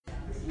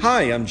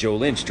Hi, I'm Joe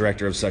Lynch,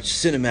 director of such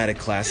cinematic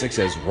classics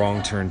as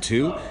Wrong Turn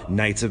 2,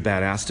 Knights of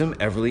Badassdom,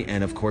 Everly,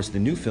 and of course the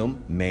new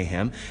film,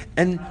 Mayhem.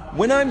 And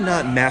when I'm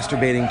not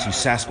masturbating to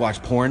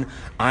Sasquatch porn,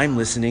 I'm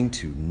listening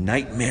to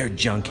Nightmare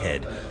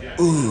Junkhead.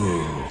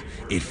 Ooh,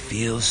 it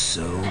feels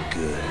so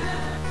good.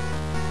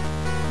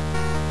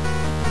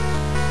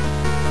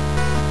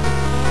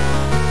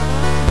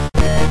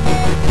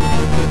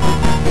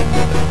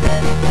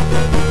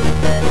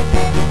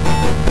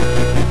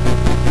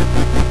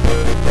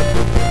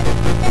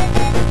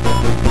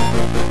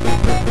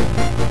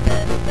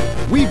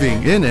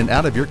 Weaving in and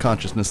out of your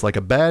consciousness like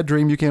a bad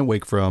dream you can't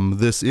wake from,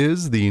 this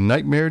is the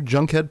Nightmare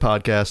Junkhead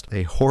Podcast,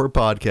 a horror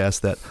podcast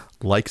that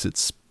likes it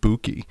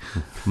spooky.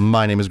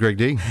 My name is Greg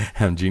D.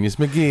 I'm Genius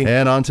McGee.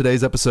 And on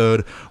today's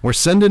episode, we're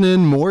sending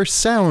in more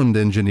sound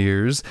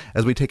engineers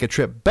as we take a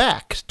trip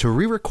back to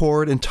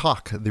re-record and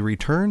talk the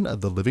Return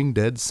of the Living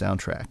Dead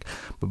soundtrack.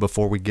 But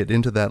before we get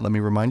into that, let me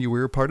remind you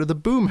we're part of the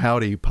Boom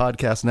Howdy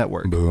Podcast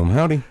Network. Boom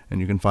Howdy.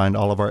 And you can find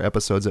all of our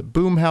episodes at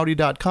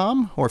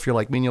boomhowdy.com, or if you're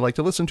like me and you like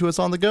to listen to us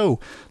on the go,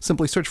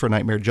 simply search for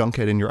Nightmare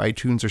Junkhead in your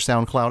iTunes or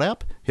SoundCloud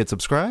app, hit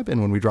subscribe, and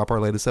when we drop our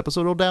latest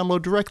episode, it'll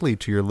download directly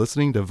to your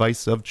listening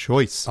device of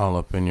choice. All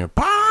up in your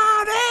party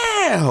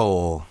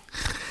hole.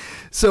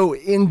 So,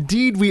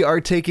 indeed, we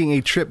are taking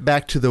a trip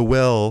back to the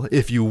well,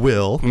 if you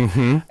will.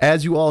 Mm-hmm.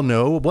 As you all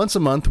know, once a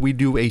month, we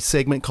do a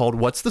segment called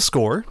What's the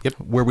Score? Yep.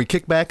 Where we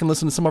kick back and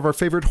listen to some of our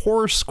favorite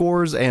horror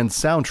scores and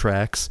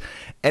soundtracks.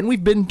 And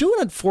we've been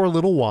doing it for a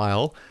little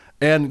while.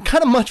 And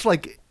kind of much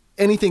like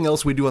anything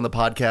else we do on the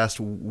podcast,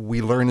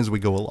 we learn as we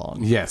go along.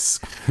 Yes.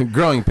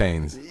 Growing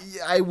pains.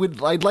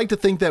 I'd like to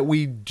think that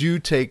we do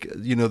take,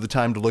 the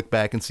time to look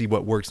back and see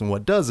what works and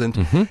what doesn't.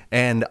 Mm-hmm.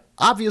 And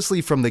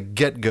obviously from the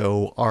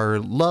get-go, our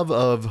love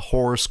of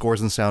horror scores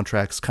and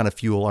soundtracks kind of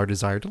fuel our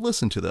desire to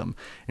listen to them.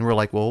 And we're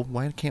like, well,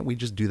 why can't we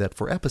just do that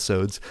for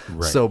episodes?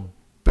 Right. So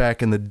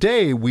back in the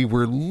day, we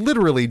were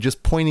literally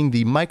just pointing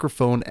the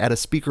microphone at a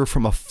speaker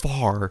from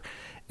afar,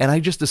 and I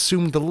just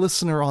assumed the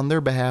listener on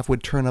their behalf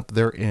would turn up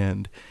their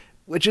end,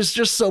 which is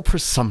just so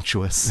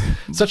presumptuous.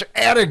 Such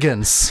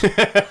arrogance.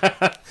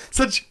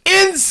 Such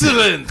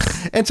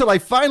insolence. Until I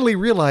finally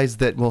realized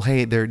that, well,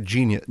 hey, they're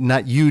genius.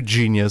 Not you,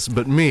 genius,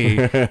 but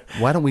me.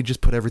 Why don't we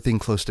just put everything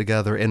close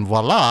together? And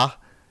voila,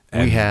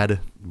 we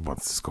had...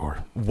 What's the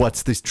score?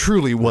 What's the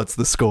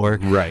score?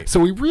 Right. So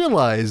we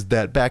realized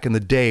that back in the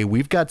day,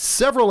 we've got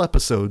several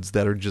episodes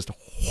that are just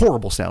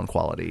horrible sound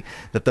quality.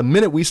 That the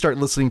minute we start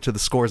listening to the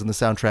scores and the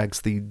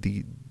soundtracks,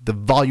 the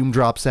volume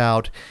drops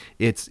out.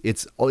 It's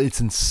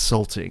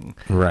insulting.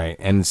 Right.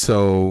 And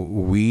so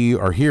we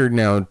are here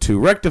now to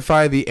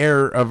rectify the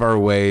error of our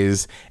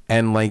ways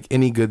and, like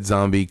any good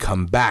zombie,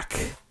 come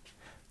back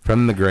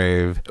from the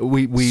grave.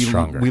 We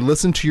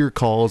listened to your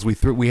calls. We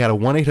had a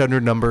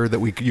 1-800 number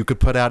that you could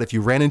put out if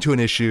you ran into an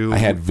issue. I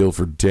had veal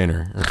for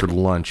dinner or for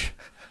lunch.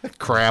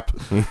 Crap.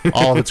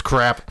 All of it's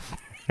crap.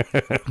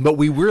 But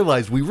we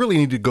realized we really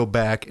need to go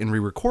back and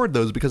re-record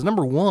those because,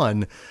 number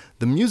one,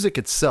 the music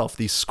itself,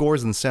 these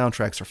scores and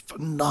soundtracks are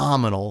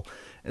phenomenal.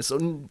 And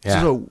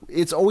so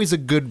it's always a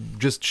good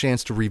just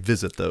chance to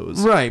revisit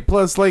those. Right.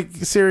 Plus, like,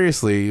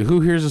 seriously,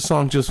 who hears a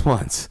song just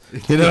once?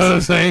 You know what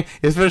I'm saying?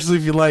 Especially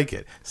if you like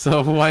it.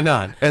 So why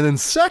not? And then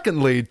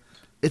secondly,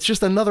 it's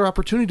just another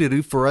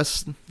opportunity for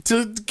us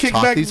to kick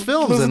talk back these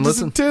films and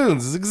listen to some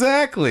tunes.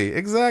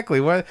 Exactly.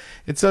 Why?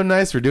 It's so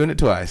nice. We're doing it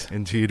twice.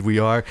 Indeed, we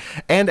are.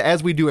 And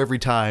as we do every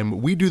time,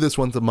 we do this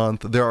once a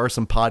month. There are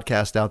some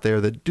podcasts out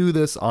there that do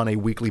this on a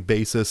weekly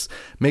basis.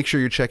 Make sure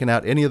you're checking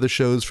out any of the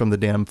shows from the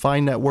Damn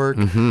Fine Network.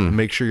 Mm-hmm.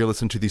 Make sure you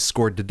listen to the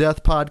Scored to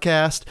Death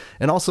podcast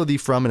and also the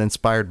From and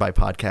Inspired by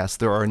podcast.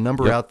 There are a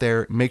number out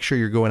there. Make sure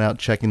you're going out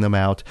checking them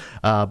out.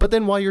 But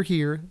then while you're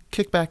here,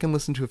 kick back and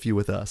listen to a few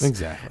with us.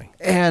 Exactly.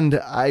 And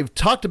I've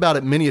talked about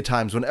it many a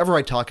times. Whenever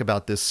I talk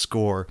about this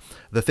score,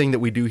 the thing that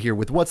we do here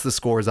with What's the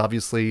Score is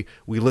obviously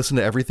we listen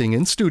to everything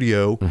in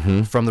studio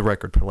from the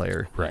record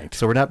player. Right.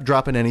 So we're not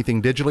dropping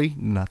anything digitally.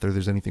 Not that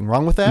there's anything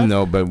wrong with that.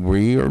 No, but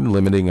we are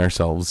limiting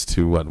ourselves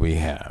to what we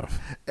have.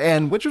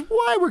 And which is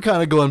why we're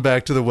kind of going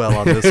back to the well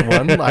on this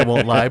one. I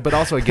won't lie. But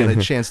also, again,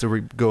 a chance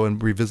to go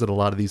and revisit a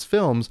lot of these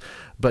films.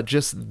 But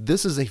just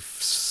this is a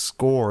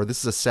score.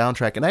 This is a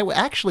soundtrack. And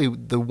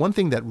the one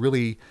thing that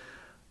really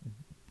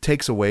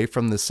takes away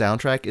from the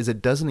soundtrack is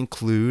it doesn't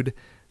include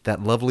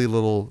that lovely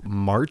little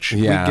march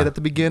we get at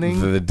the beginning.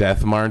 The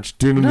death march.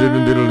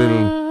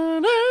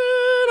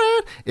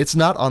 It's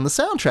not on the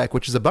soundtrack,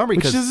 which is a bummer.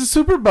 Which is a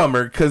super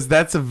bummer because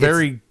that's a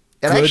very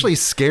It actually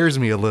scares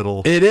me a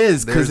little. It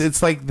is because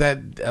it's like that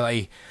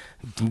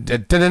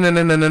it's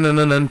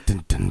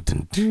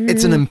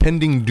an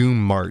impending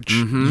doom march.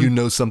 You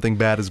know something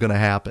bad is going to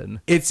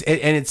happen. It's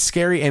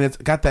scary, and it's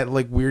got that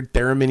like weird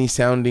theremin-y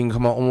sounding,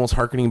 almost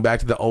harkening back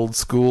to the old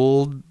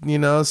school,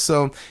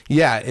 so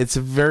yeah, it's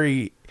a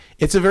very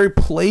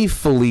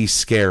playfully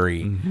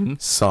scary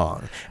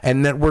song,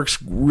 and that works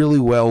really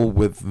well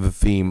with the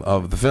theme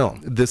of the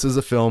film. This is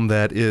a film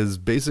that is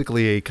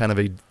basically a kind of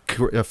a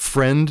a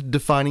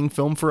friend-defining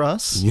film for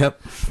us.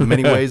 Yep. In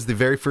many ways, the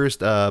very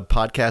first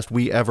podcast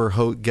we ever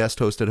guest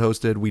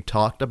hosted, we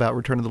talked about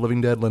Return of the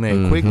Living Dead,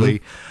 Linnea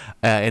Quigley,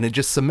 and it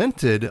just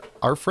cemented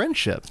our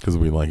friendship. Because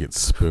we like it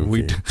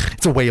spooky.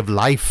 It's a way of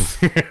life.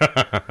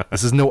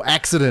 This is no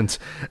accident.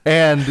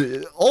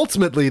 And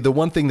ultimately, the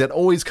one thing that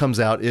always comes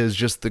out is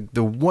just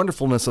the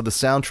wonderfulness of the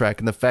soundtrack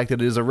and the fact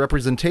that it is a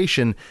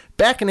representation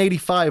back in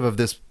 '85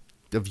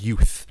 of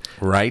youth,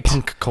 right?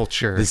 Punk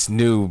culture, this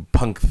new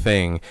punk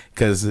thing.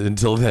 Because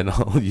until then,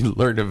 all you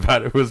learned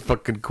about it was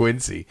fucking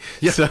Quincy.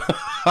 Yeah. So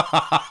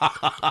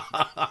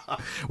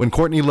when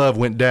Courtney Love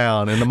went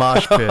down in the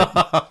mosh pit,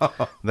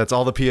 that's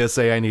all the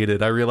PSA I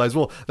needed. I realized,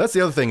 well, that's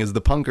the other thing is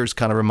the punkers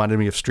kind of reminded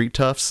me of Street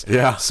Toughs.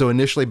 Yeah. So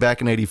initially back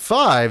in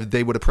 '85,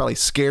 they would have probably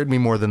scared me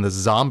more than the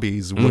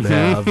Zombies would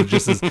have,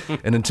 just as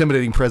an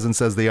intimidating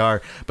presence as they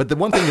are. But the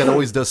one thing that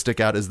always does stick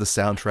out is the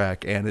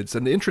soundtrack, and it's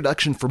an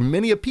introduction for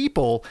many a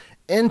people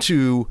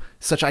into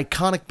such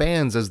iconic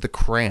bands as the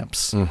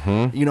Cramps.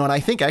 You know, and I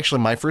think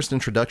actually my first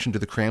introduction to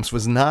the Cramps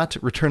was not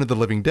Return of the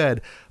Living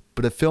Dead,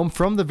 but a film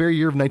from the very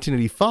year of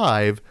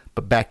 1985,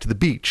 but Back to the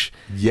Beach.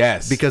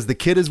 Yes. Because the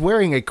kid is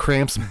wearing a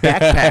Cramps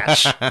back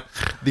patch,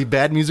 the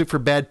Bad Music for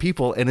Bad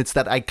People, and it's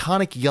that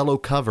iconic yellow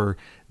cover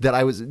that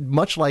I was,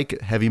 much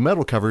like heavy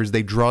metal covers,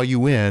 they draw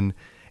you in,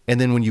 and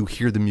then when you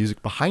hear the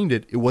music behind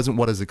it, it wasn't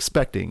what I was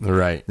expecting.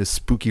 Right. This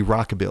spooky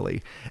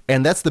rockabilly.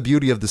 And that's the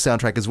beauty of the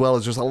soundtrack as well,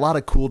 is there's a lot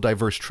of cool,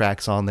 diverse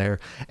tracks on there.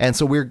 And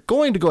so we're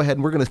going to go ahead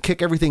and we're going to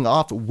kick everything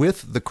off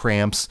with the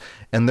Cramps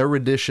and their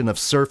rendition of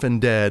Surfin'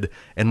 Dead.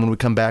 And when we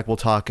come back, we'll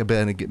talk a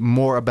bit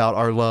more about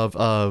our love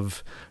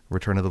of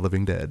Return of the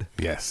Living Dead.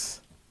 Yes.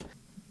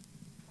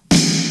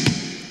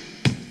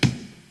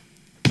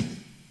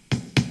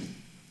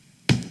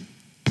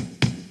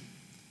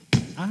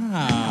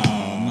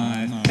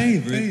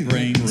 Favorite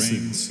brain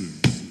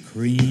soup.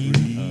 Cream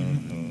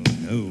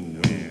of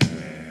nowhere.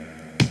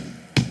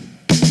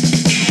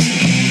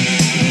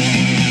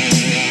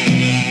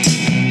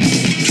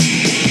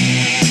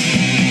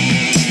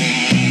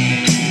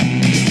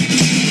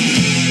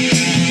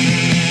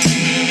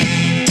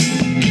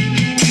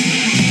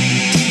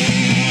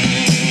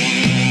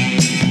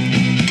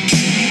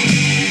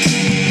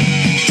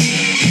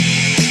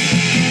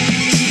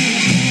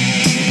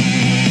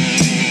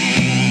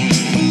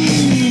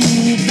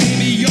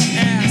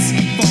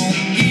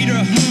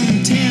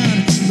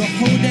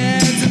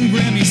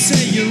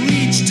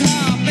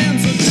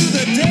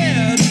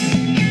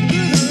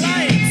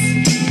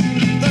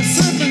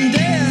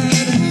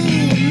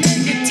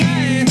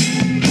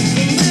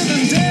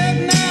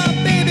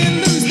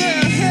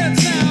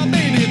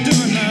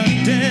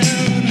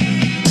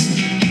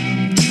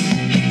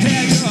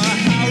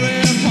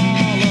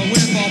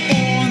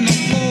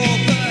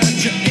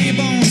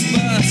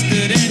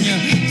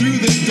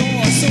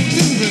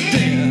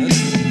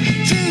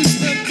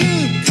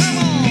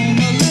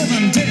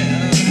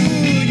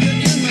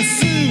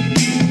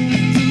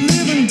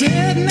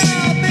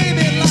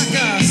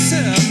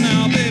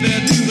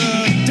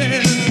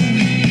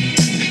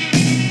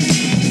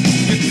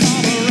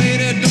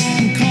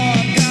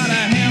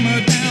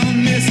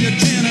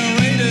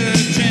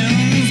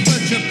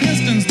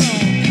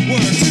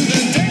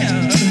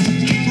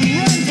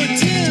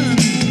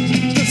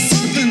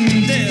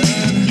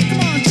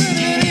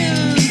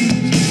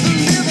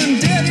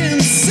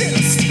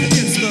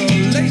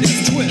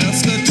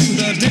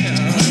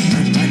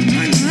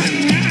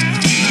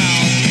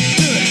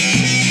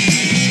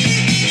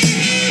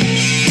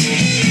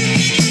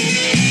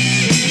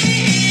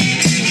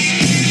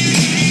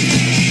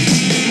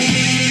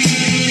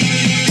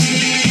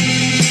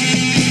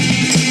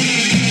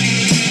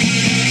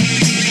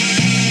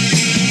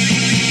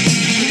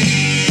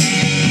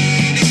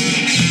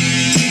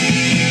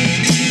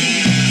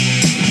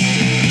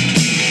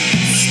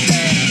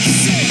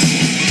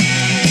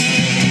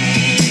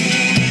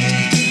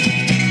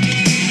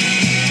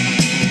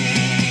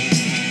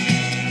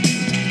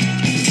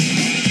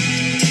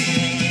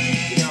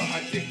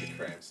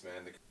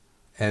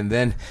 And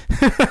then,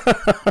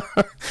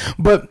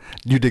 but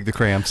you dig the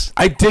Cramps.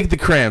 I dig the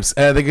Cramps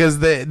because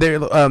they're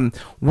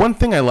one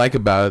thing I like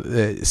about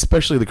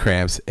especially the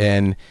Cramps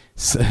and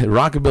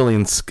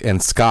rockabilly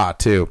and ska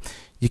too.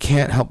 You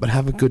can't help but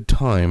have a good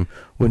time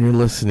when you're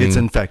listening. It's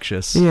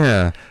infectious.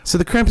 Yeah. So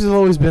the Cramps have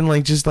always been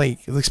like, just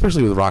like,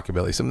 especially with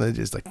rockabilly, something that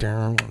just like,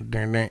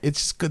 it's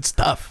just good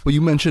stuff. Well,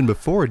 you mentioned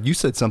before, you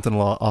said something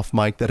off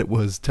mic that it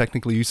was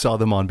technically you saw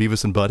them on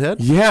Beavis and Butthead.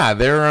 Yeah,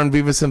 they were on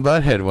Beavis and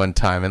Butthead one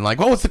time, and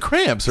like, oh, it's the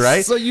Cramps,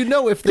 right? So you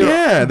know if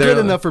they're good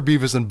enough for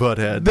Beavis and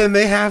Butthead, then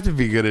they have to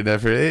be good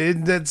enough for it.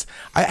 And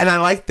I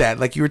like that.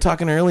 Like you were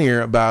talking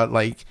earlier about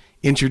like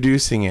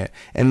introducing it,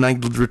 and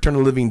like Return of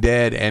the Living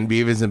Dead and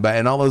Beavis and Butthead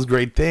and all those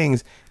great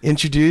things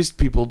introduced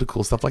people to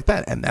cool stuff like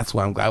that, and that's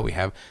why I'm glad we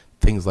have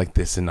things like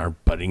this in our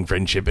budding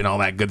friendship and all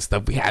that good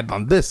stuff we had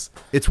on this.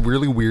 It's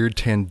really weird,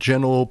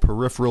 tangential,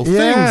 peripheral things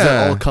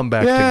that all come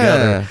back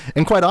together.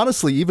 And quite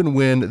honestly, even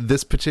when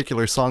this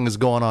particular song is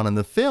going on in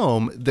the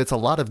film, that's a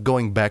lot of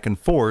going back and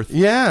forth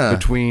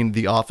between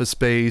the office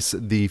space,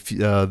 the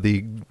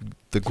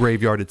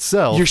graveyard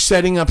itself. You're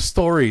setting up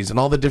stories and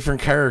all the different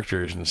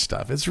characters and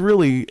stuff. It's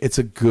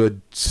a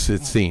good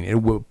scene.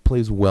 It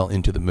plays well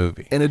into the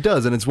movie. And it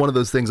does. And it's one of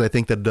those things I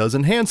think that does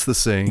enhance the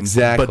scene,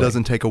 but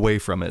doesn't take away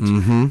from it.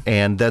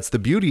 And that's the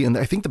beauty. And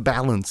I think the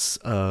balance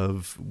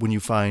of when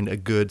you find a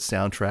good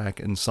soundtrack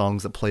and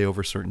songs that play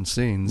over certain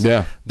scenes,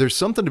 there's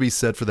something to be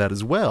said for that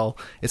as well.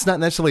 It's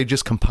not necessarily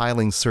just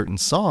compiling certain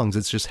songs.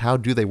 It's just how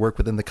do they work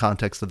within the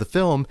context of the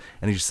film.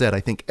 And as you said, I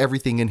think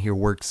everything in here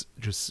works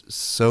just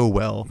so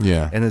well.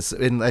 And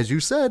as you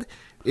said,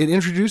 it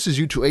introduces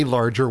you to a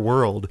larger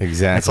world.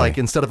 Exactly. It's like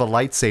instead of a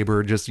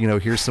lightsaber, just,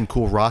 here's some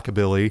cool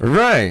rockabilly.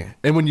 Right.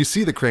 And when you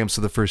see the Cramps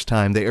for the first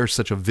time, they are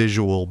such a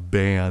visual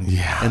band.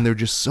 And they're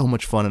just so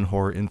much fun and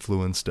horror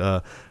influenced.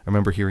 I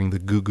remember hearing the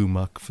Goo Goo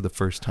Muck for the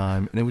first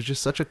time, and it was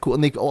just such a cool,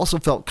 and they also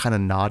felt kind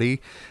of naughty,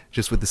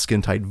 just with the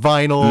skin tight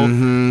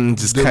vinyl.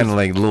 Just kind of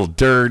like a little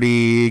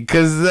dirty,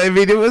 because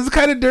it was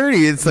kind of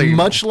dirty. It's like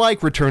much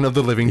like Return of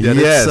the Living Dead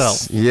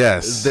itself.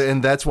 Yes.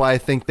 And that's why I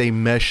think they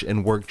mesh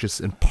and work just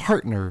and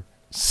partner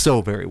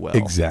so very well.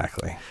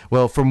 Exactly.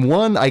 Well, from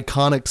one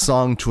iconic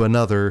song to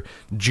another,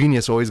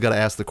 Genius always got to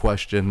ask the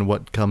question,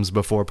 what comes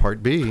before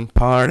Part B?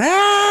 Part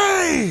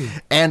A!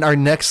 And our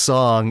next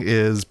song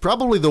is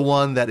probably the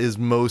one that is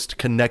most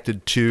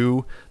connected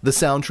to the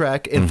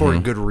soundtrack, and for a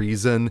good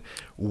reason.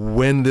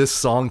 When this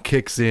song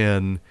kicks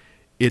in,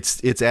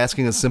 it's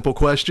asking a simple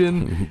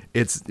question.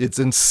 It's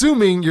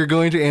assuming you're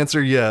going to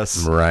answer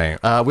yes. Right.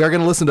 We are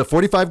going to listen to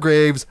 45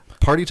 Graves,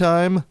 Party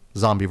Time,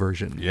 zombie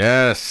version.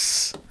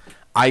 Yes.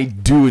 I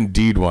do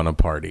indeed want to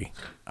party.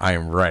 I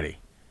am ready.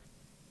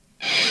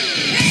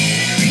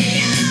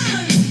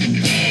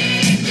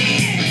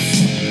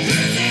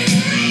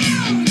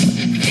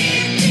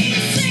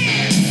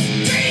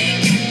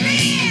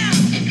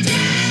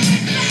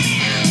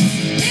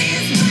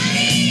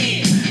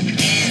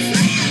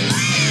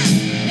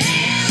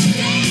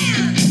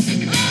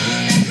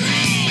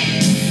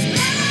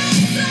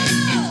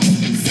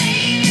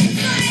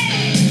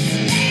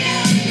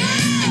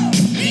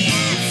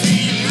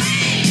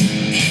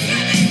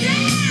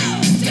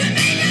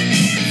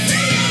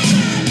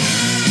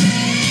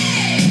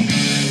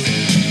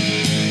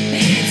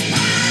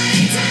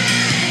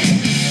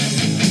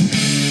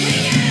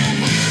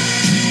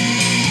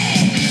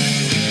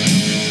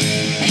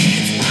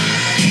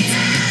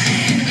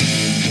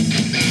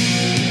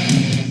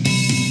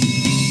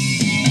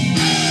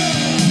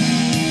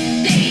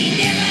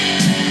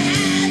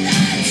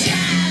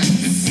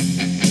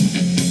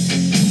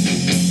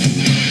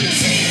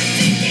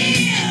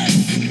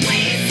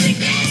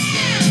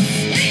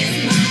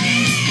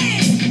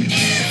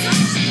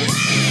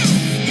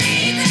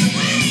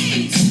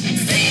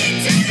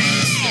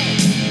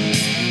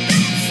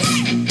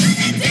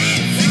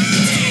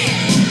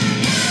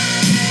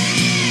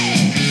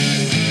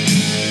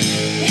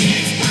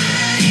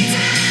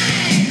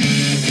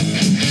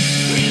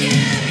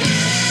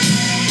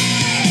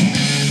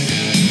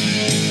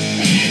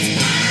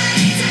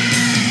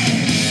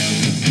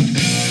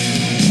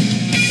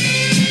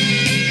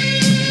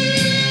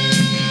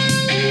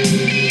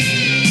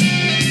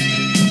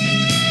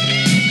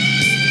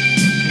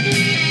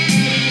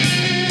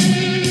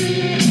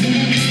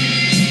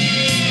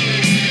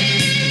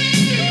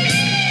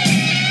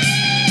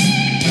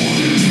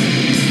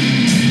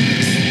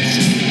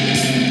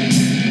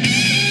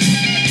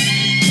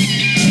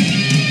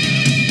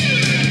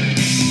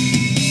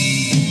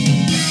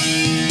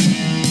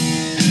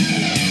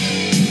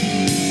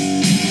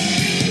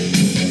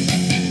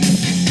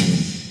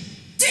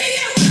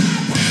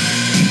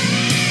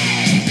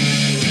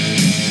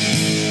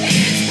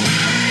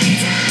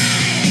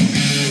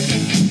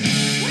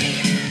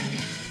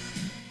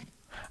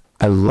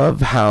 I love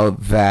how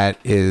that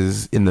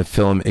is in the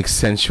film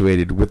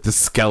accentuated with the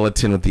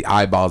skeleton with the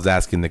eyeballs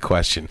asking the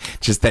question.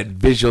 Just that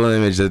visual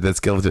image of that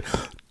skeleton.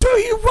 Do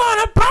you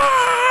want a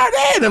party?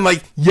 And I'm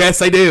like,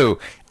 yes, I do.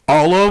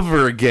 All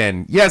over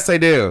again. Yes, I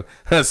do.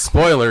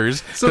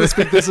 Spoilers. So to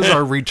speak, this is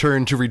our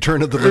return to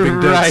Return of the Living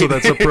Dead, so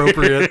that's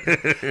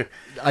appropriate.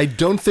 I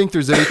don't think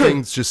there's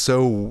anything just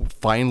so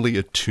finely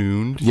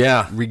attuned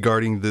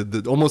regarding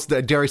the almost,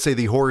 dare I say,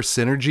 the horror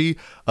synergy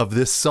of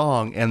this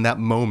song and that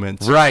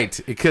moment. Right,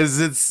 because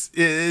it's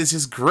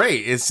just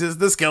great. It's just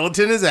the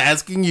skeleton is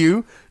asking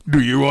you, do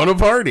you want to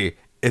party?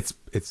 It's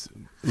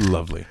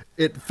lovely.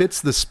 It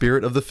fits the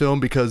spirit of the film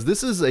because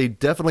this is a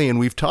definitely, and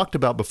we've talked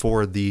about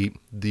before, the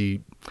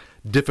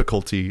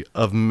difficulty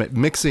of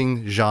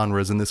mixing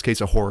genres, in this case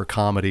a horror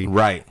comedy,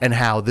 right? And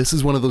how this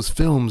is one of those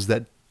films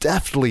that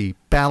deftly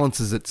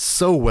balances it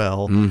so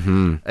well,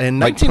 and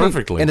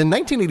perfectly. And in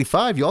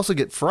 1985 you also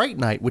get Fright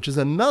Night, which is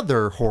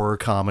another horror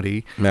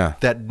comedy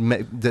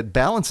that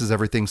balances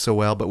everything so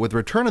well. But with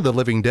Return of the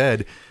Living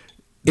Dead,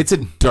 It's a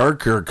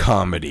darker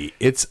comedy.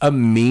 It's a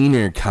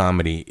meaner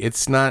comedy.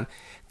 It's not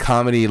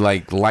comedy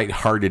like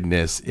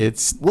lightheartedness.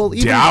 It's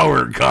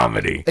dour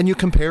comedy. And you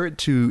compare it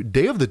to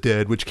Day of the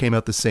Dead, which came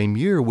out the same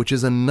year, which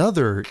is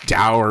another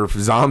dour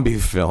zombie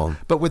film.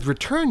 But with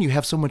Return, you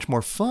have so much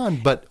more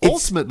fun. But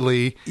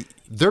ultimately,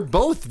 they're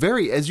both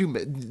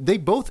they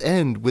both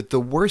end with the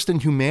worst in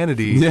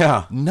humanity.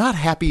 Yeah. Not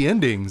happy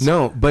endings.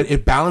 No, but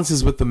it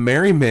balances with the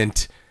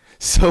merriment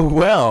so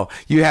well.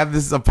 You have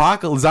this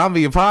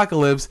zombie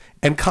apocalypse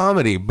and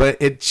comedy, but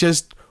it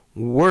just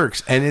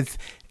works,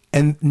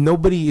 and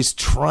nobody is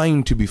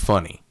trying to be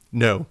funny.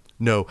 No.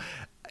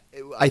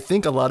 I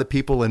think a lot of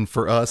people, and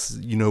for us,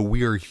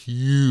 we are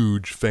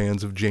huge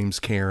fans of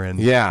James Karen.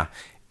 Yeah.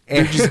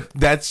 And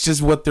that's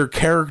just what their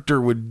character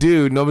would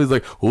do. Nobody's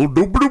like, oh,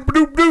 doop, doop,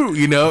 doop,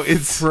 doop.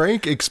 It's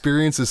Frank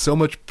experiences so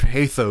much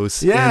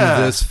pathos in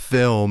this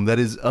film that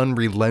is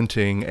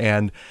unrelenting,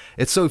 and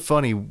it's so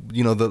funny.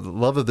 The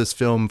love of this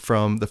film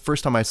from the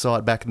first time I saw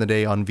it back in the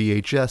day on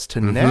VHS to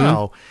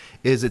now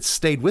is it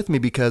stayed with me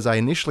because I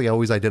initially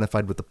always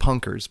identified with the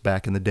punkers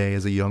back in the day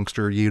as a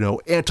youngster.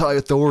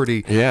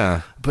 Anti-authority.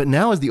 Yeah. But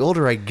now, as the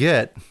older I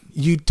get,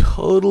 you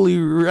totally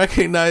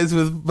recognize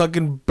with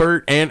fucking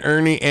Bert and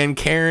Ernie and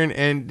Karen,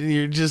 and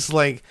you're just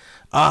like,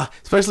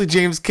 especially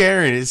James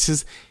Karen. It's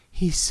just,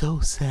 he's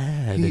so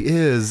sad. He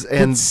is.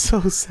 And it's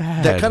so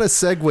sad. That kind of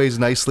segues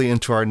nicely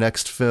into our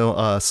next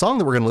film song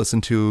that we're going to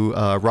listen to,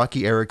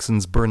 Rocky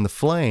Erickson's Burn the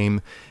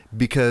Flame,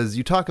 because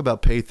you talk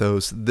about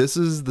pathos. This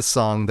is the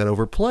song that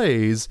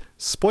overplays,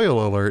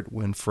 spoiler alert,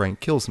 when Frank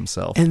kills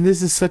himself. And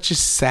this is such a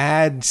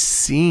sad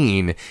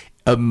scene.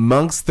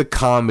 Amongst the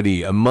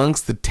comedy,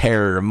 amongst the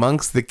terror,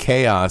 amongst the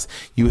chaos,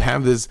 you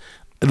have this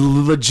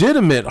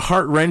legitimate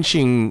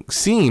heart-wrenching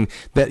scene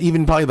that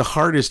even probably the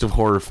hardest of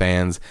horror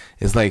fans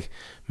is like,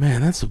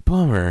 man, that's a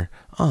bummer.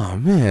 Oh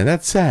man,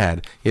 that's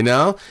sad,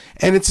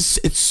 And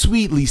it's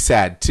sweetly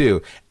sad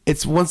too.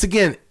 It's, once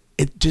again,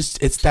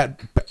 it's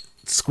that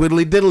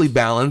squiddly diddly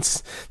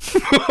balance.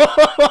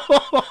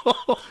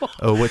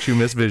 Oh, what you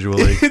miss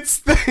visually.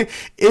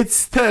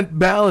 It's that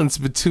balance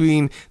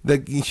between the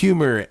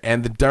humor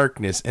and the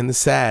darkness and the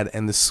sad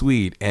and the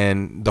sweet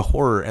and the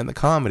horror and the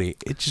comedy.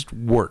 It just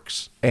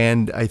works.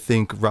 And I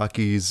think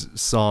Rocky's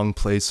song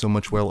plays so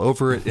much well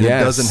over it, and it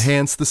does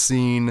enhance the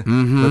scene.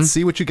 Mm-hmm. Let's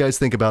see what you guys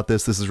think about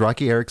this. This is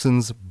Rocky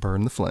Erickson's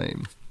Burn the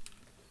Flame.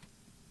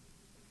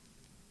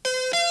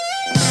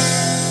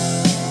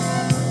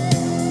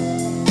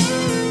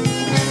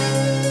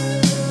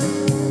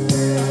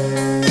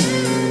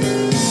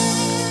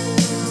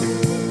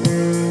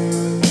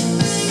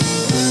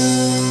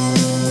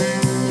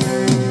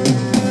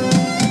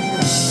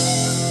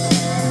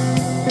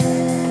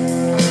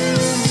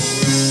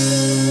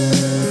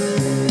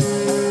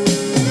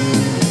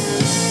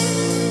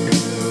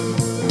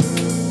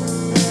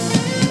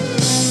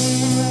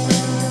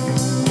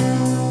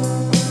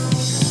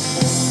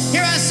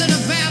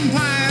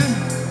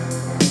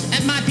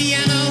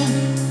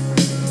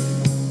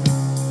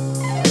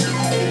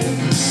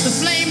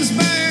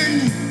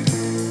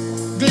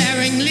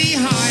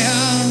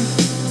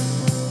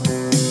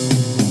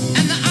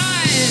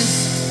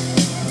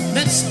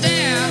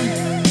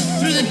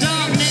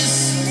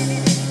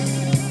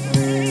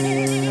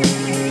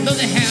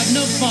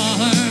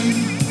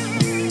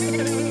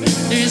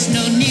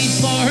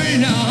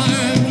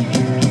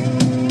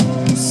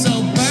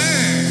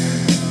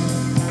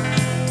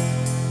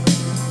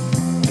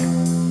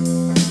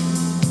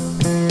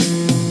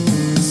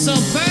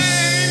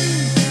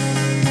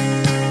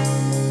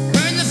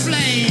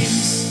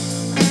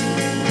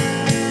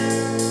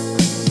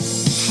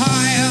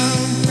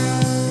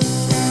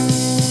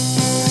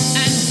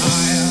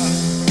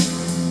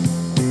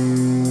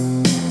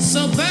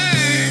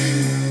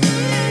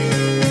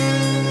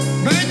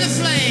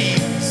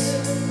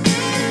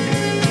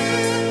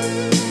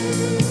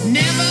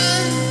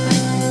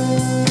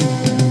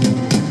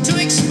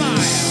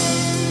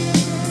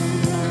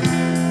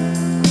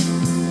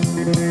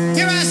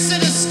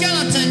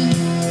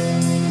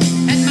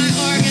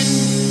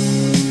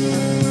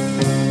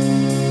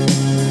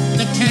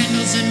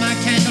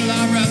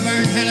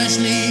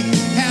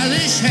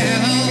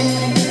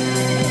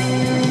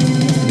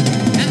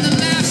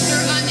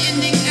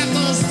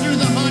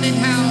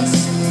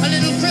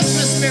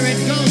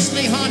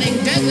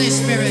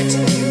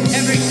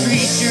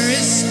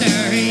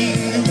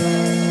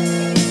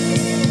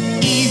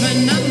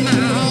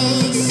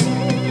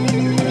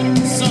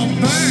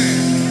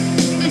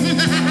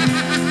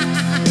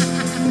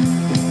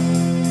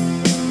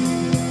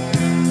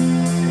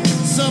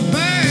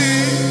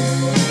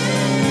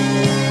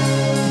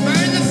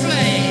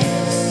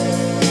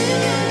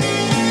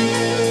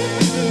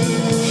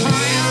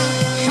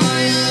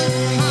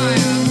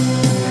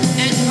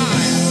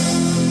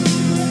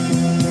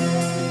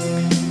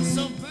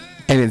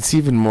 It's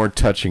even more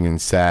touching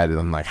and sad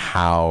than like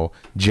how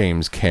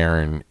James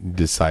Karen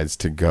decides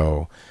to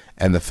go.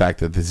 and the fact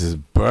that this is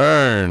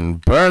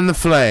burn the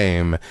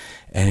flame,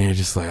 and you're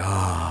just like,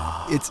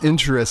 oh. It's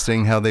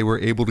interesting how they were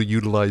able to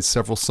utilize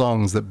several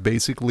songs that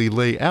basically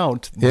lay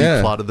out the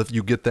plot of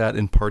you get that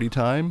in Party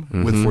Time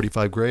with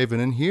 45 Grave,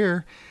 and in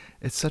here,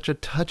 it's such a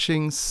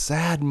touching,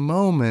 sad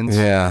moment.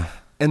 Yeah.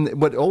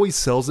 And what always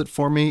sells it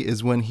for me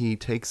is when he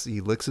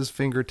licks his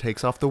finger,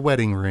 takes off the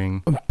wedding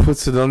ring,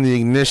 puts it on the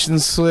ignition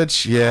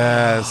switch.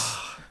 Yes.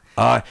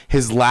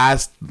 His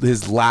last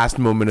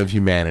moment of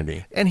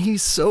humanity. And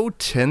he's so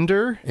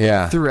tender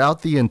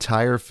throughout the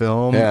entire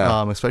film,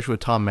 especially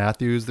with Tom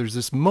Matthews. There's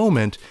this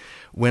moment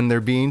when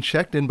they're being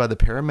checked in by the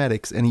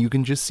paramedics, and you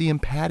can just see him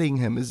patting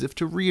him as if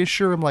to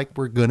reassure him, like,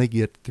 we're going to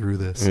get through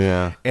this.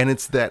 Yeah. And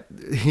it's that,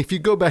 if you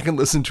go back and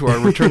listen to our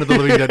Return of the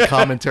Living Dead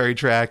commentary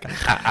track,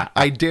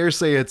 I dare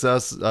say it's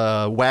us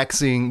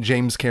waxing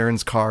James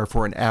Cameron's car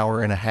for an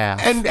hour and a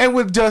half. And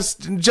with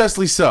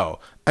justly so.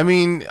 I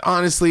mean,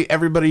 honestly,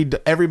 everybody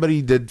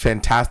did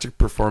fantastic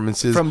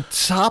performances. From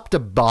top to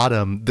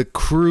bottom, the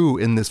crew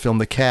in this film,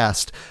 the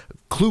cast,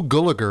 Clu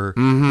Gulager,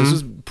 this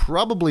was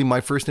probably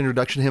my first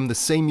introduction to him the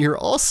same year,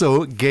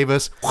 also gave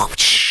us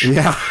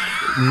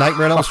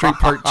Nightmare on Elm Street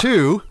Part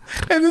 2.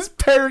 And this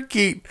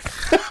parakeet.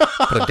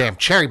 Put a damn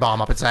cherry bomb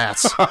up its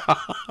ass.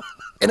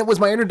 And it was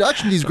my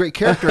introduction to these great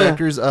character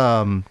actors.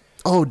 Don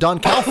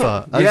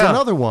Calfa is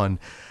another one.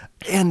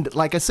 And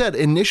like I said,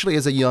 initially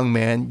as a young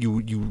man,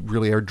 you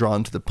really are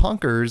drawn to the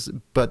punkers,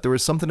 but there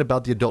was something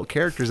about the adult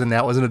characters, and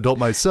now as an adult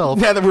myself.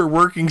 Now that we're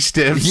working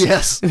stiffs.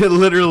 Yes.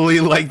 Literally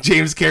like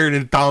James Cameron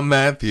and Tom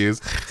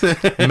Matthews.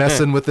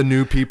 Messing with the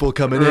new people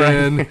coming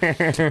in.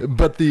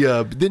 But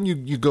then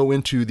you go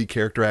into the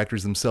character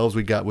actors themselves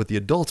we got with the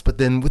adults, but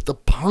then with the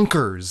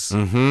punkers.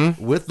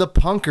 With the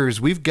punkers,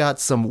 we've got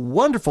some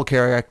wonderful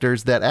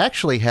characters that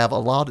actually have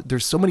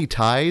there's so many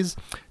ties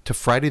to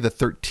Friday the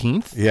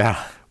 13th.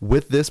 Yeah.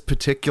 With this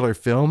particular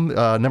film,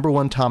 number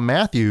one, Tom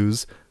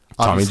Matthews,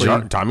 Tommy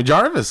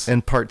Jarvis,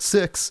 in Part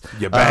 6.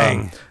 You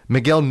bang,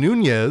 Miguel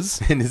Nunez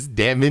and his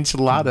damn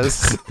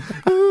enchiladas.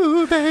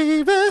 Ooh,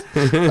 baby.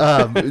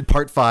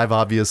 Part 5,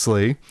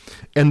 obviously,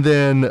 and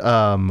then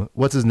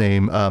what's his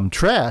name?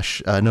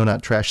 Trash? No,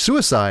 not Trash.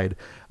 Suicide.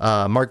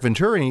 Mark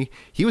Venturi.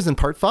 He was in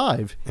Part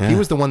 5. Yeah. He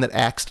was the one that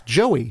axed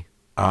Joey.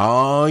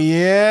 Oh,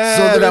 yeah.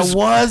 So that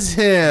was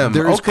him.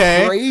 There's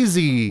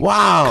crazy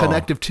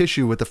connective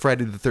tissue with the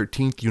Friday the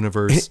 13th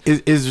universe.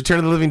 Is Return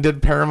of the Living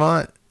Dead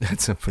Paramount?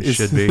 That's what it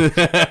should be.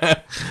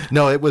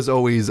 No, it was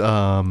always...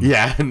 I'm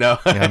trying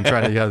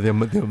to have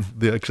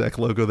the exact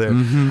logo there.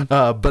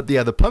 But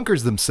the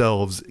punkers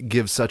themselves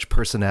give such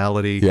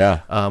personality.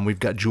 Yeah. We've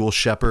got Jewel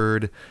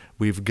Shepard.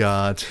 We've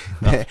got...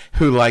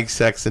 who likes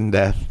sex and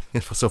death.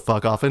 So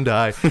fuck off and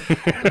die.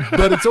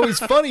 But it's always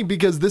funny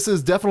because this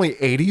is definitely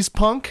 80s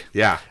punk.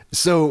 Yeah.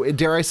 So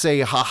dare I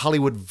say a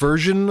Hollywood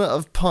version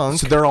of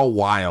punk. So they're all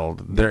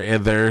wild.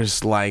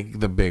 There's like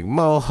the big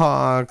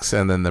mohawks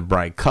and then the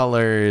bright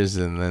colors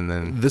and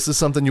then this is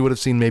something you would have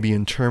seen maybe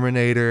in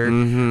Terminator.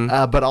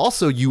 But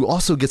also you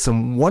also get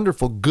some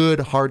wonderful good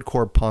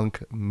hardcore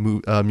punk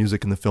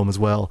music in the film as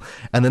well.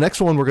 And the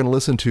next one we're going to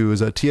listen to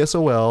is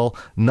TSOL,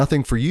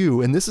 Nothing for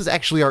You, and this is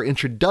actually our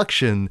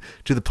introduction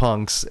to the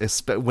punks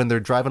when they're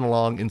driving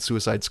along in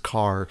Suicide's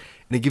car,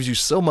 and it gives you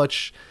so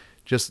much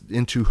just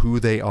into who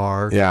they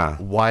are,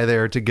 why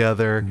they're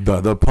together.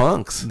 The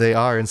punks. They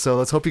are, and so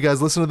let's hope you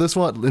guys listen to this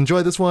one.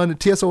 Enjoy this one.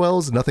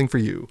 TSOL's Nothing for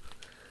You.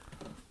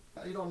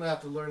 You don't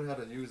have to learn how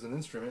to use an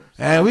instrument.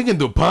 Hey, we can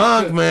do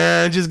punk,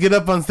 man. Just get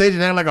up on stage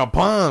and act like a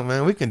punk,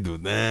 man. We can do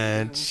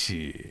that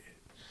shit.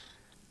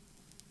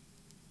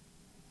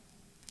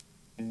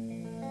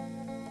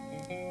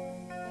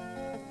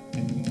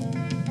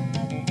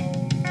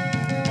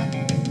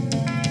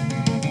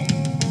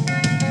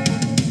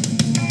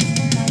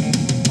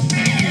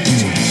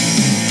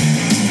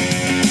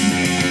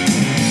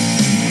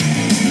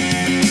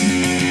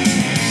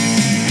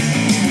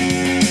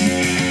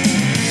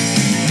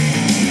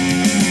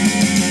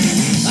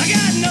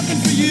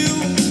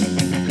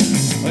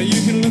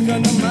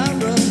 Under my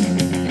rug,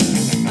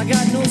 I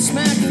got no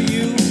smack.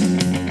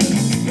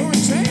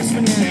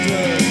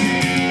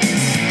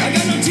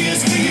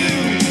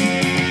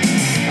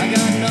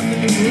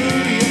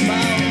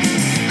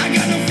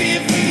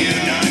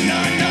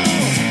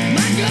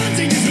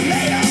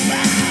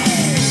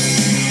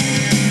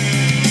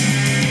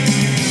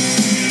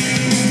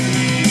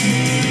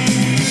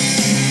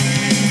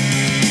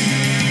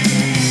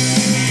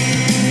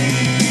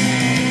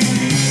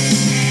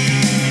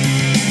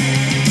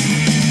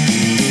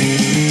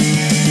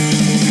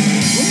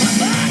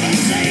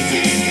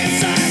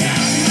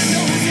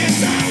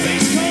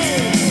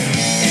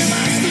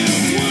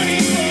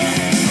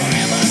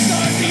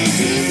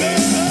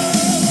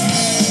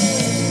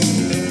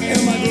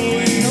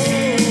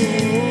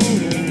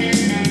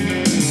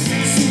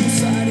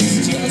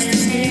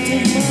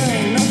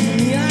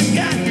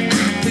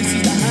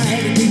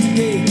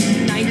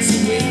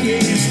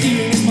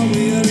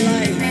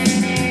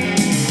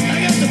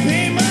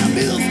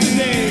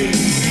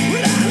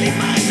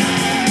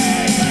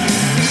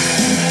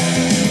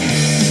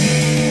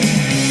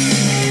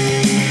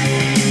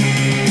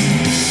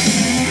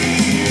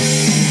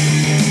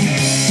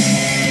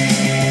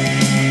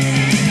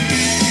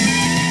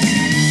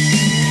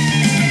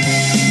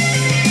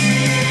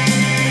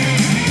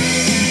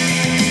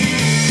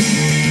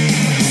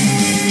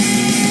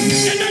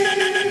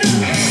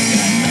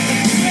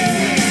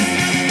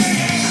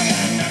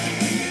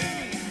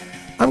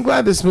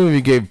 glad this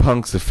movie gave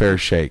punks a fair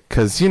shake,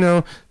 because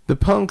the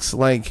punks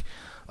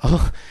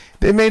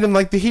they made them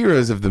like the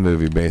heroes of the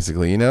movie,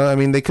 basically. I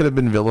mean, they could have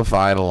been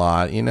vilified a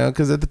lot,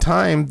 because at the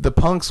time the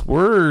punks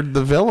were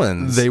the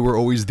villains. They were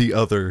always the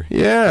other.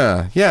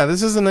 Yeah.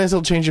 This is a nice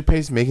little change of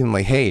pace, making them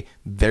like, hey,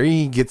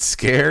 they get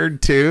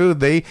scared too.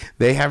 They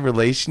have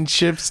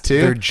relationships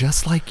too. They're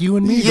just like you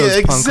and me. Yeah,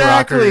 those punk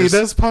rockers.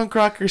 Those punk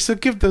rockers. So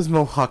give those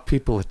Mohawk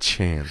people a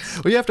chance.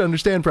 Well, you have to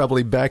understand,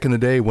 probably back in the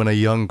day when a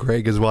young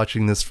Greg is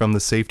watching this from the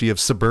safety of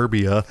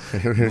suburbia,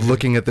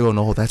 looking at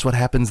that's what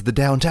happens in the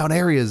downtown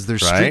areas.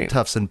 There's street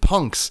toughs and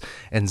punks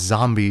and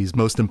zombies,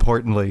 most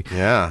importantly.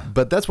 Yeah.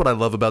 But that's what I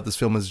love about this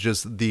film, is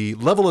just the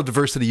level of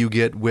diversity you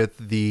get with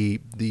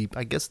the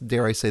I guess,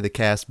 dare I say, the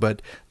cast,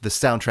 but the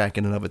soundtrack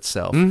in and of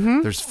itself.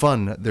 Mm-hmm. There's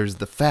fun. There's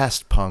the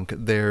fast punk.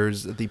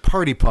 There's the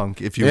party punk,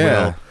 if you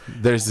will.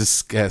 There's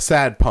this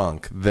sad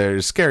punk.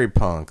 There's scary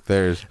punk.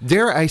 There's,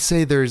 dare I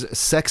say, there's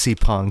sexy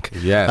punk.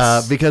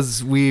 Yes.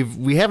 Because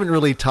we haven't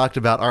really talked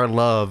about our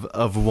love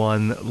of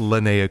one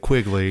Linnea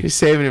Quigley. You're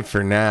saving it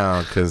for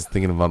now, because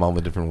thinking about all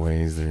the different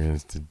ways there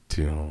is to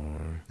do.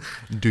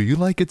 Do you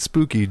like it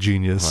spooky,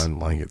 genius? I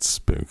like it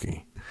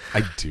spooky.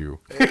 I do.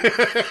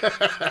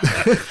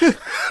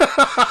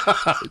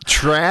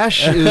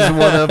 Trash is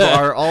one of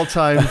our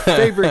all-time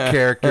favorite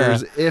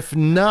characters, if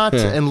not,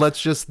 and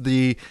let's just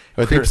the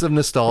creeps of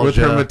nostalgia. With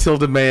her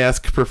Matilda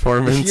May-esque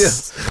performance.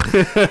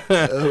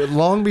 Yes.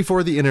 Long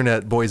before the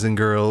internet, boys and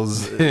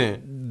girls,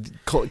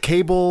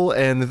 cable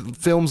and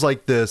films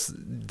like this,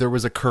 there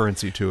was a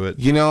currency to it.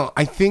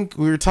 I think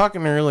we were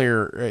talking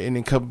earlier in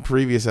a couple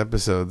previous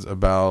episodes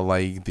about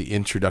like the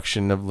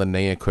introduction of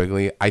Linnea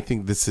Quigley. I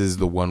think this is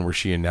the one where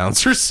she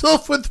announced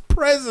herself with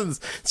presence.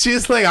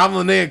 She's like, I'm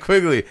Linnea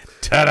Quigley.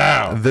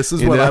 Ta-da! This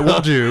is what I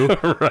will do.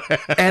 Right.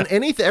 And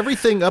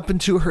everything up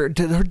into her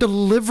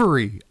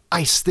delivery,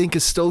 I think,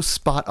 is so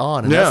spot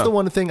on. And that's the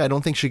one thing I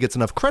don't think she gets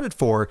enough credit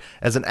for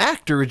as an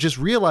actor, is just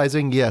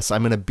realizing, yes,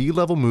 I'm in a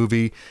B-level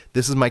movie.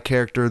 This is my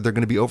character. They're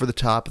going to be over the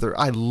top.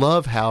 I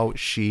love how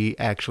she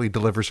actually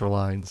delivers her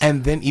lines.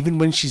 And then even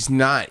when she's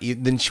not,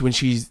 when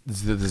she's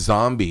the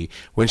zombie,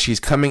 when she's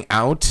coming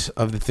out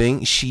of the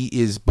thing, she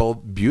is both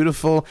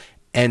beautiful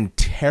and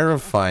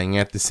terrifying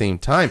at the same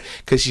time,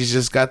 because she's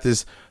just got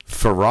this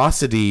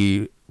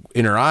ferocity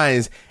in her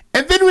eyes.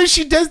 And then when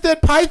she does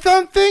that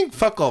python thing,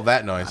 fuck all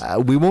that noise.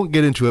 We won't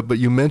get into it, but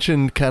you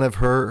mentioned kind of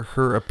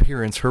her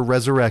appearance, her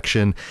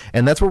resurrection,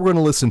 and that's what we're going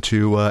to listen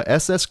to.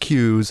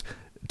 SSQ's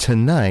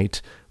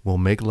Tonight We'll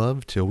Make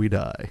Love Till We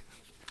Die.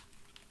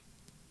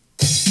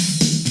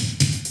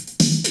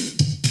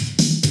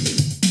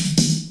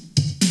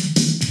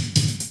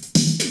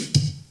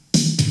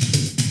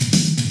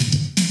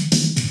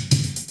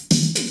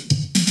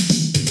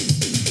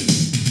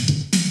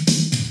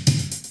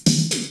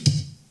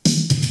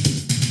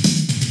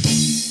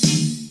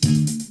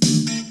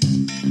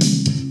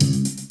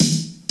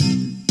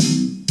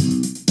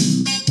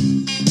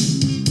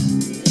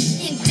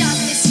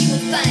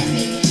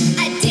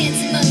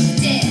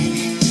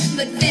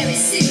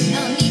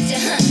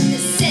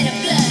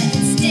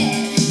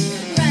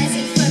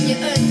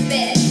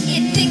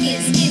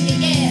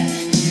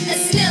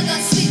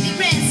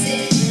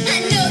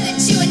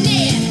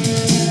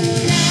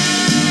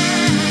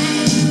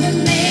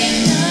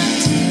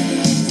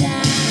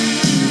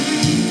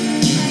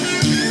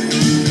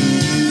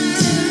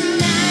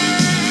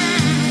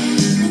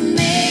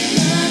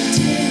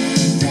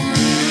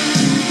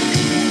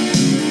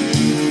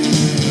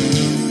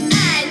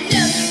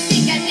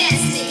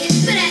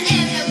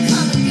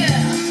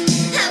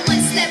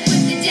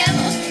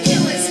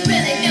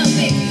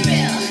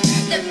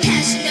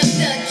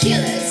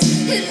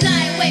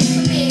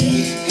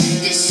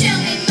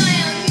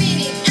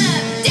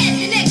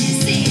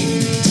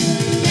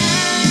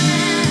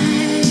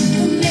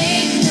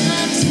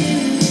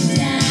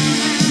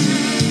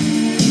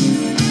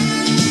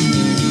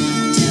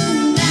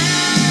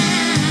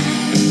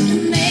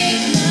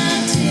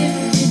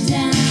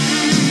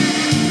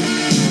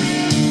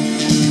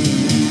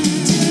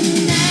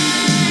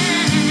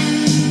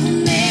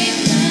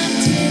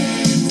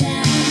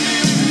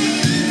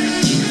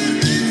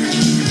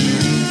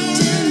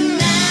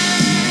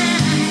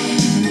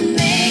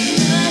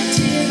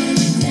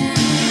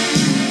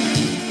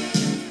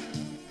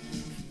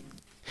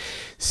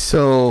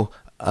 So,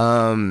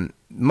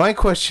 my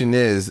question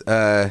is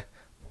that,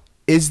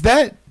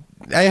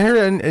 I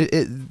heard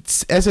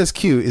it's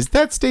SSQ, is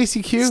that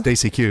Stacy Q?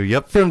 Stacy Q,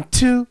 yep. From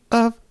Two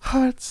of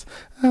Hearts,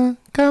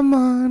 come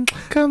on.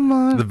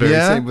 The very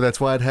same, that's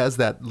why it has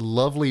that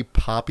lovely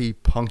poppy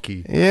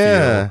punky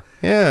feel.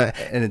 Yeah.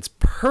 And it's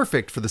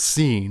perfect for the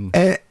scene.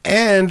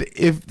 And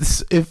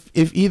if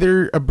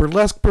either a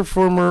burlesque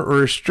performer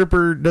or a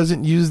stripper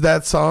doesn't use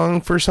that song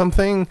for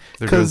something,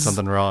 they're doing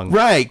something wrong.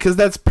 Right, because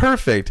that's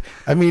perfect.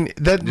 I mean,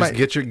 that might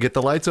get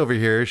the lights over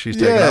here. She's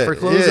taking off her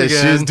clothes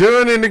again. She's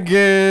doing it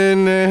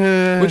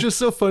again. Which is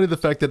so funny, the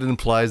fact that it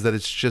implies that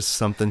it's just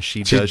something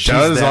she does. She's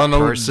that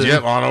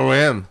person. On a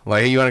whim.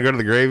 Like, hey, you want to go to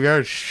the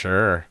graveyard?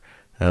 Sure.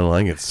 I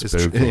like it.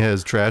 Spooky.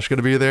 Is Trash going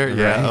to be there?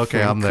 Yeah.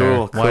 Okay, I'm there.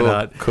 Cool, Why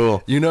not?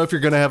 Cool. You know, if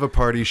you're going to have a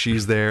party,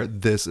 she's there.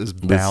 This is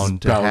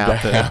bound to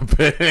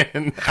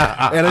happen.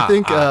 And I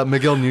think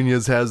Miguel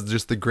Nunez has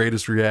just the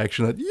greatest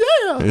reaction.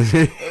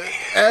 Yeah,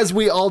 as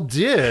we all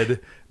did.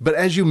 But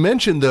as you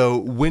mentioned, though,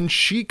 when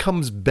she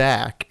comes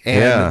back,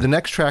 and the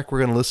next track we're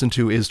going to listen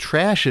to is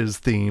Trash's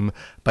theme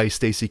by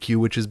Stacey Q,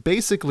 which is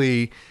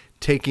basically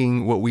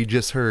taking what we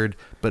just heard,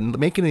 but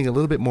making it a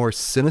little bit more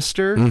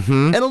sinister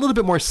and a little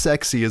bit more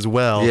sexy as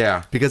well.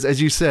 Yeah. Because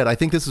as you said, I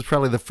think this is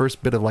probably the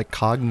first bit of like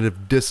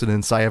cognitive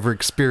dissonance I ever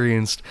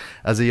experienced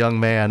as a young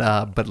man.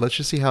 But let's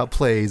just see how it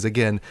plays.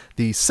 Again,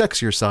 the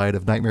sexier side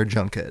of Nightmare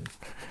Junkhead.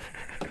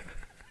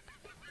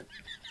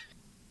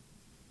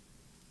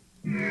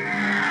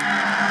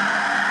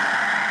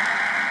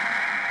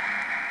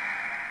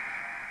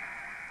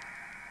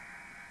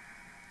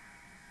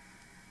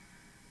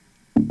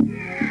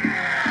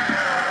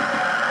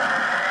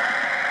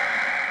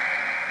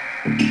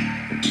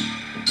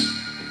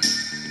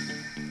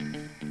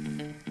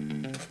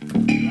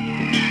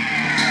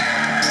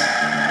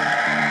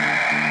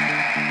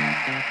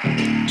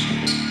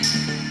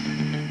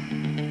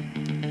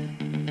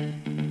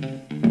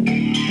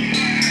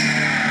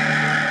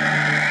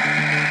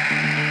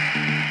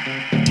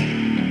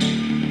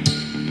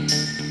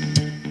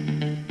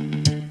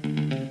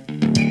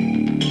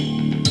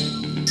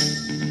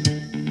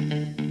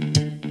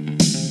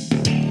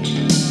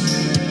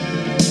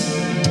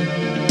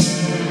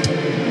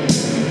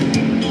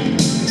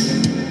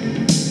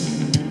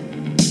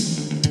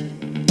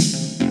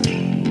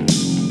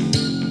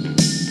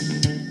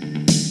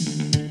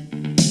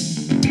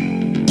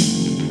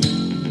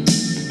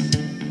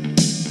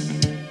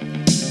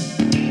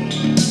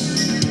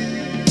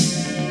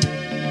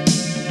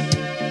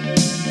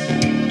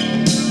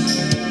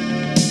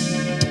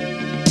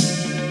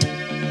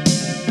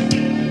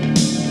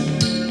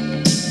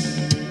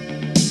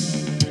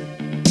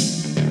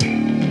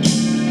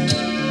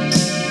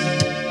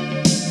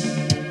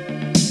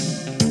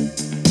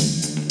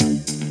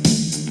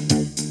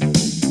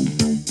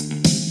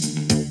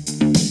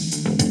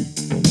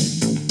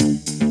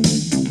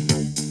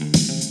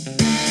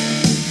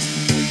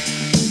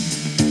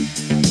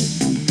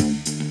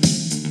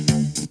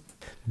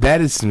 That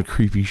is some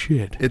creepy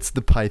shit. It's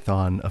the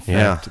Python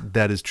effect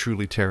that is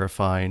truly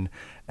terrifying.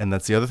 And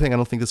that's the other thing I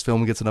don't think this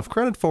film gets enough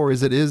credit for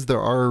is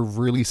there are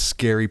really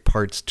scary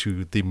parts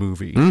to the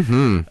movie.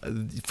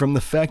 From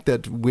the fact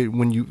that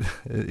when you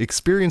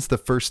experience the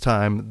first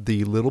time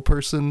the little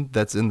person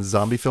that's in the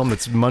zombie film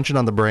that's munching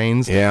on the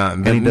brains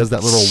and he does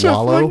that little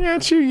wallow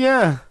at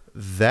you,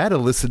 that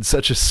elicited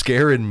such a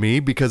scare in me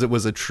because it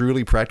was a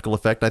truly practical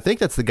effect. I think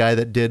that's the guy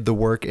that did the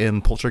work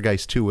in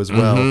Poltergeist 2 as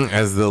well.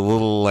 As the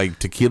little like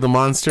tequila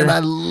monster. And I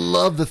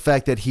love the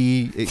fact that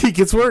he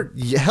gets work.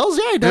 Yeah, hell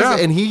yeah, he does.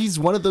 Yeah. And he's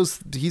one of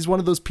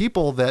those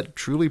people that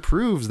truly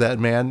proves that,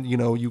 man,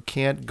 you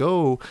can't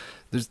go.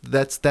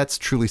 That's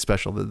truly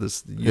special.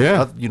 If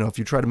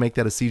you try to make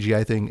that a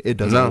CGI thing, it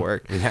doesn't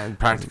work. It's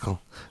practical.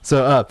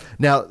 So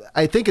now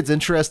I think it's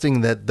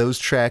interesting that those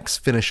tracks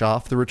finish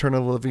off the Return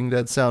of the Living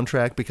Dead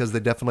soundtrack because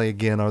they definitely,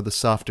 again, are the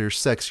softer,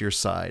 sexier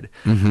side.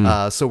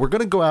 So we're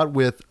going to go out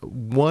with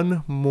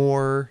one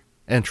more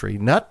entry,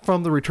 not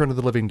from the Return of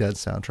the Living Dead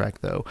soundtrack,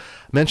 though.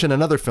 Mention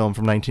another film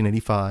from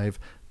 1985,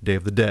 Day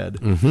of the Dead.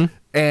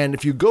 And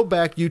if you go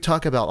back, you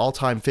talk about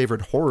all-time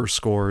favorite horror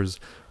scores.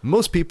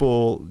 Most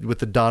people with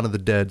the Dawn of the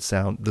Dead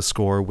the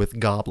score with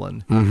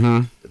Goblin.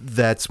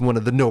 That's one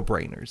of the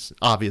no-brainers,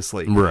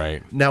 obviously.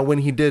 Right. Now, when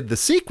he did the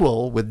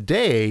sequel with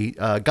Day,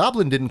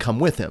 Goblin didn't come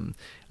with him.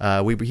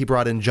 He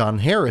brought in John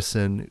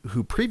Harrison,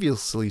 who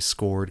previously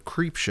scored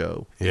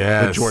Creepshow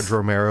with George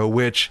Romero,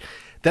 which...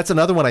 That's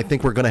another one I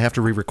think we're going to have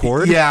to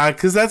re-record. Yeah,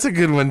 because that's a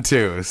good one,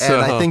 too. So.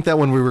 And I think that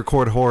one we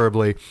record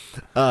horribly,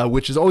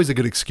 which is always a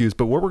good excuse.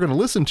 But what we're going to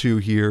listen to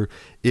here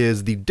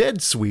is the Dead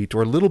Suite,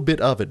 or a little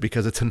bit of it,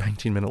 because it's a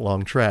 19-minute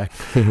long track.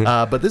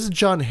 But this is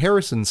John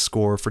Harrison's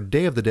score for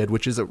Day of the Dead,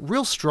 which is a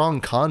real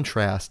strong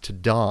contrast to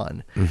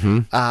Dawn.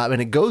 And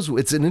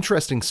it's an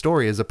interesting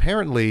story, as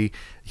apparently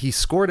he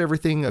scored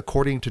everything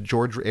according to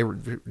George A.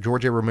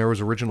 Romero's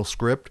original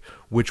script,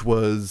 which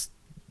was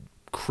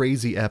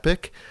crazy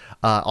epic.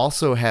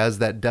 Also has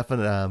that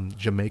definite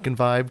Jamaican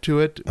vibe to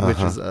it, which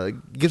is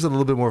gives it a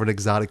little bit more of an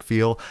exotic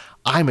feel.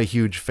 I'm a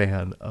huge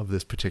fan of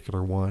this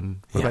particular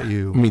one. What about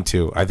you? Me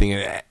too. I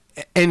think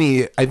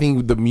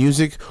the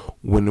music,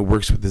 when it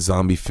works with the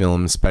zombie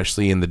film,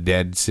 especially in the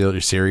Dead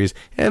series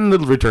and the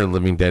Return of the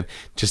Living Dead,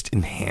 just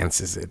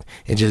enhances it.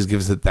 It just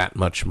gives it that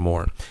much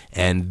more.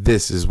 And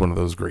this is one of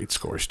those great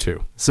scores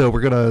too. So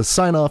we're gonna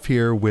sign off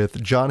here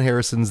with John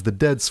Harrison's The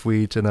Dead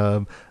Suite,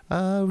 and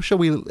shall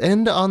we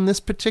end on this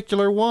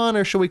particular one,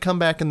 or shall we come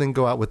back and then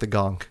go out with the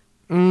gong?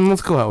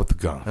 Let's go out with the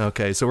gong.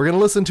 Okay, so we're gonna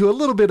listen to a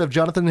little bit of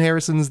Jonathan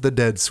Harrison's The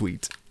Dead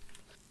Suite.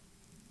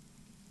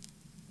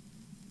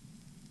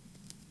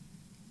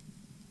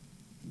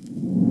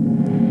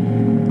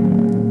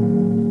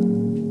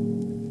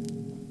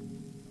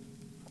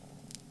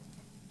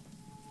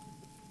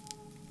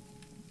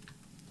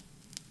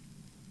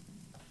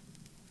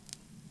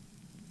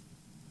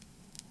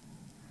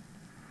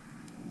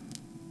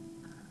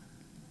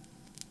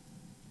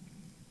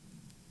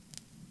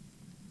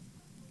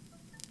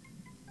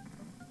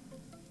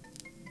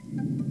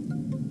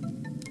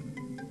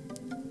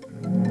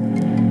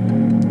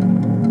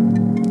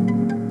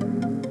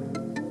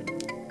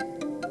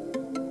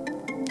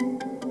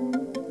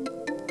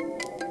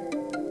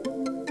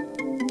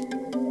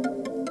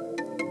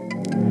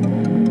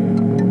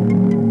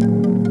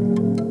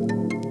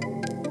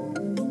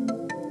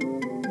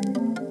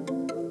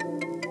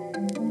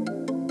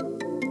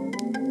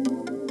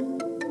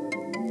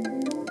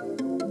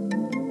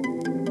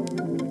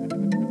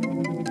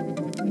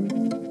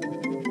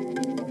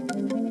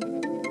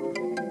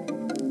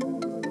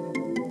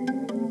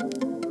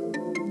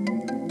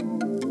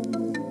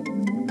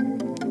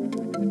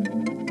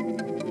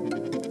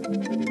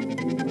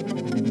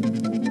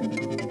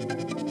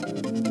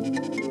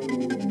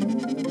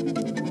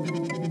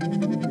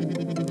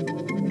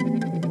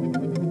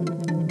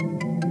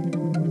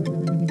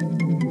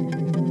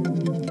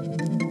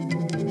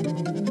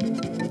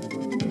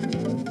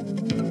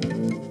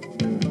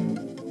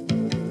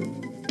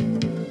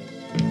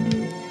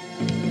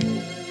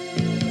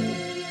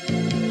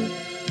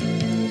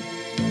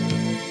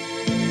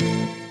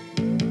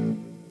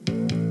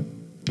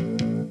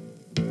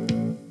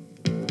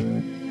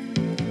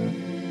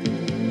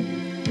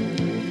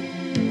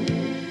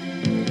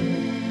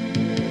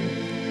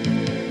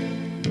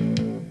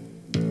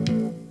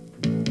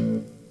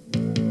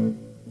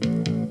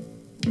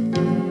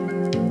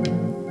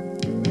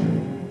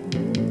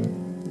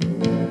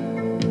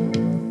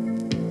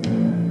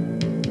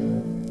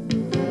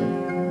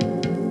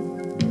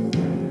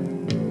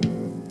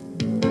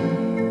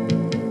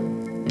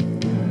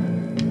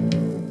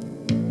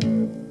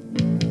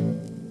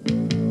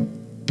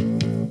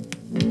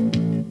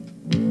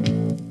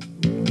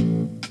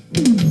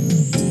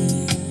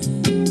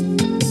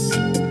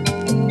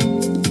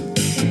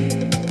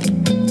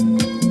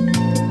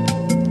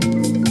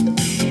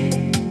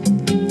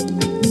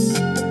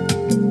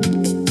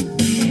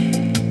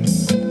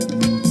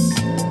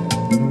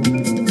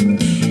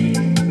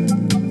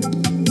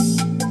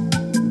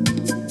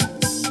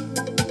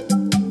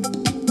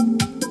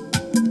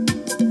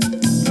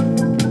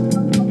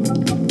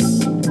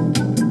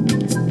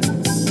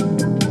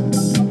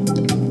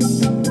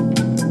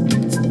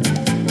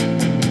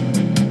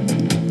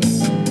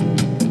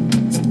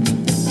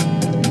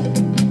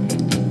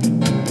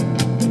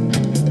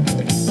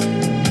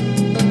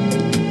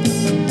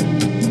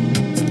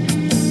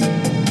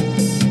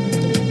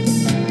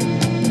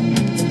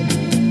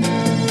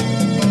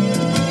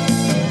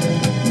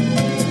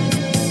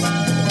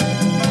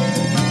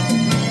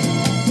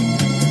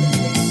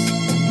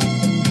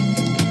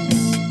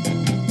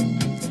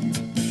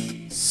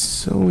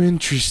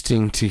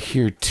 interesting to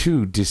hear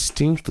two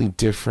distinctly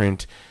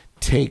different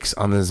takes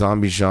on the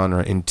zombie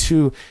genre and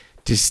two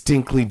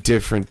distinctly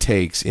different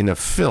takes in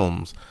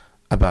films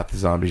about the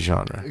zombie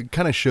genre. It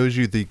kind of shows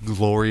you the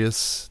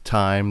glorious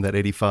time that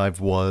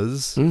 85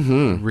 was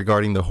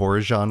regarding the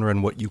horror genre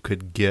and what you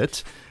could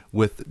get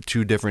with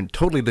two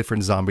totally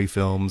different zombie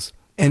films.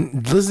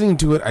 And listening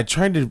to it, I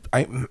tried to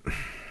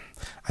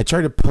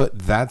put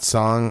that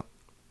song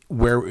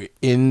where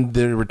in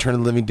the Return of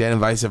the Living Dead and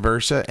vice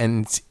versa,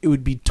 and it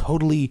would be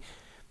totally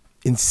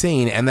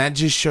insane. And that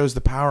just shows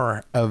the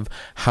power of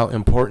how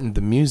important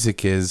the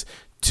music is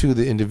to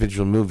the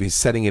individual movies,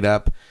 setting it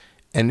up.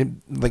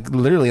 And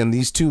literally on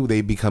these two,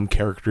 they become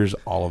characters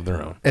all of their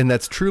own. And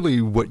that's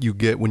truly what you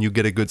get when you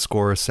get a good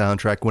score or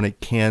soundtrack, when it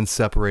can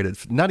separate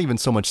it, not even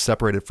so much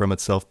separate it from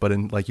itself, but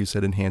like you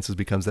said, enhances,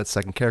 becomes that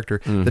second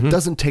character that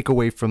doesn't take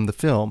away from the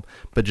film,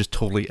 but just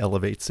totally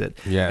elevates it.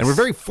 Yes. And we're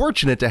very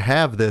fortunate to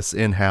have this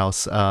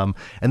in-house. And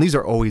these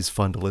are always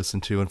fun to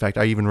listen to. In fact,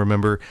 I even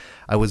remember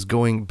I was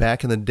going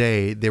back in the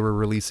day, they were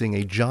releasing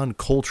a John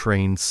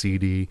Coltrane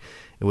CD.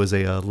 It was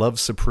a Love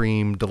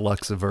Supreme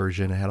deluxe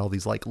version. It had all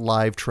these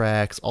live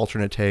tracks,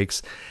 alternate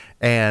takes.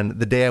 And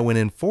the day I went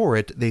in for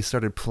it, they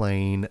started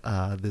playing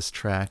this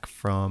track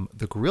from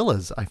the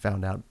Gorillaz, I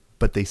found out.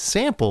 But they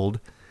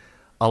sampled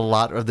a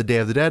lot of the Day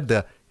of the Dead,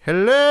 the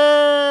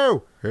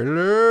hello,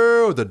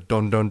 hello, the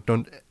dun, dun,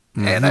 dun.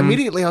 And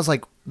immediately I was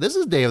like, this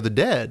is Day of the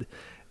Dead.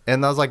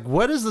 And I was like,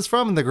 what is this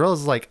from? And the Gorillaz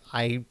was like,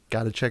 I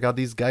got to check out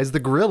these guys, the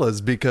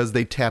Gorillaz, because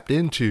they tapped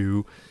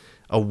into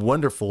a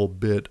wonderful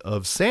bit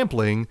of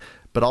sampling,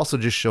 but also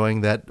just showing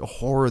that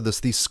horror,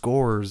 these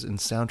scores and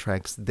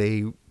soundtracks,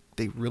 they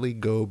really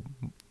go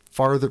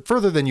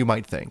further than you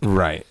might think.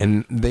 Right.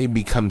 And they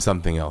become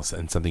something else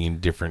and something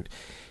different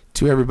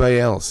to everybody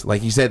else.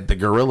 Like you said, the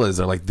Gorillaz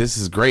are like, this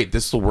is great.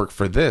 This will work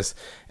for this.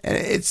 And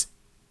it's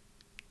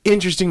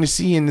interesting to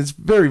see, and it's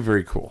very,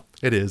 very cool.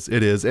 It is.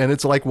 And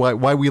it's like why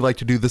we like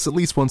to do this at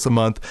least once a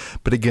month.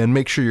 But again,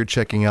 make sure you're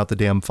checking out the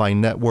Damn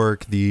Fine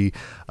Network, the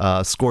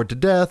Scored to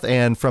Death,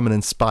 and From and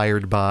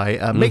Inspired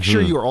By. Make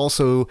sure you're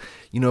also,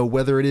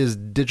 whether it is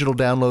digital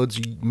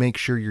downloads, make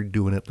sure you're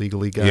doing it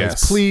legally, guys.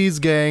 Yes. Please,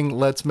 gang,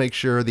 let's make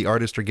sure the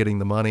artists are getting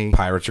the money.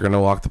 Pirates are going to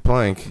walk the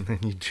plank.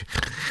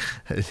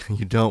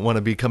 You don't want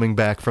to be coming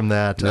back from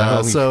that.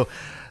 No. So...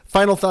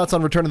 Final thoughts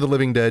on Return of the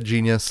Living Dead,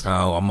 Genius?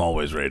 Oh, I'm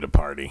always ready to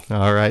party.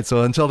 All right.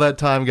 So until that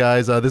time,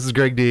 guys, this is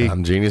Greg D.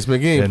 I'm Genius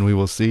McGee. And we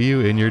will see you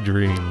in your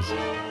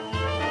dreams.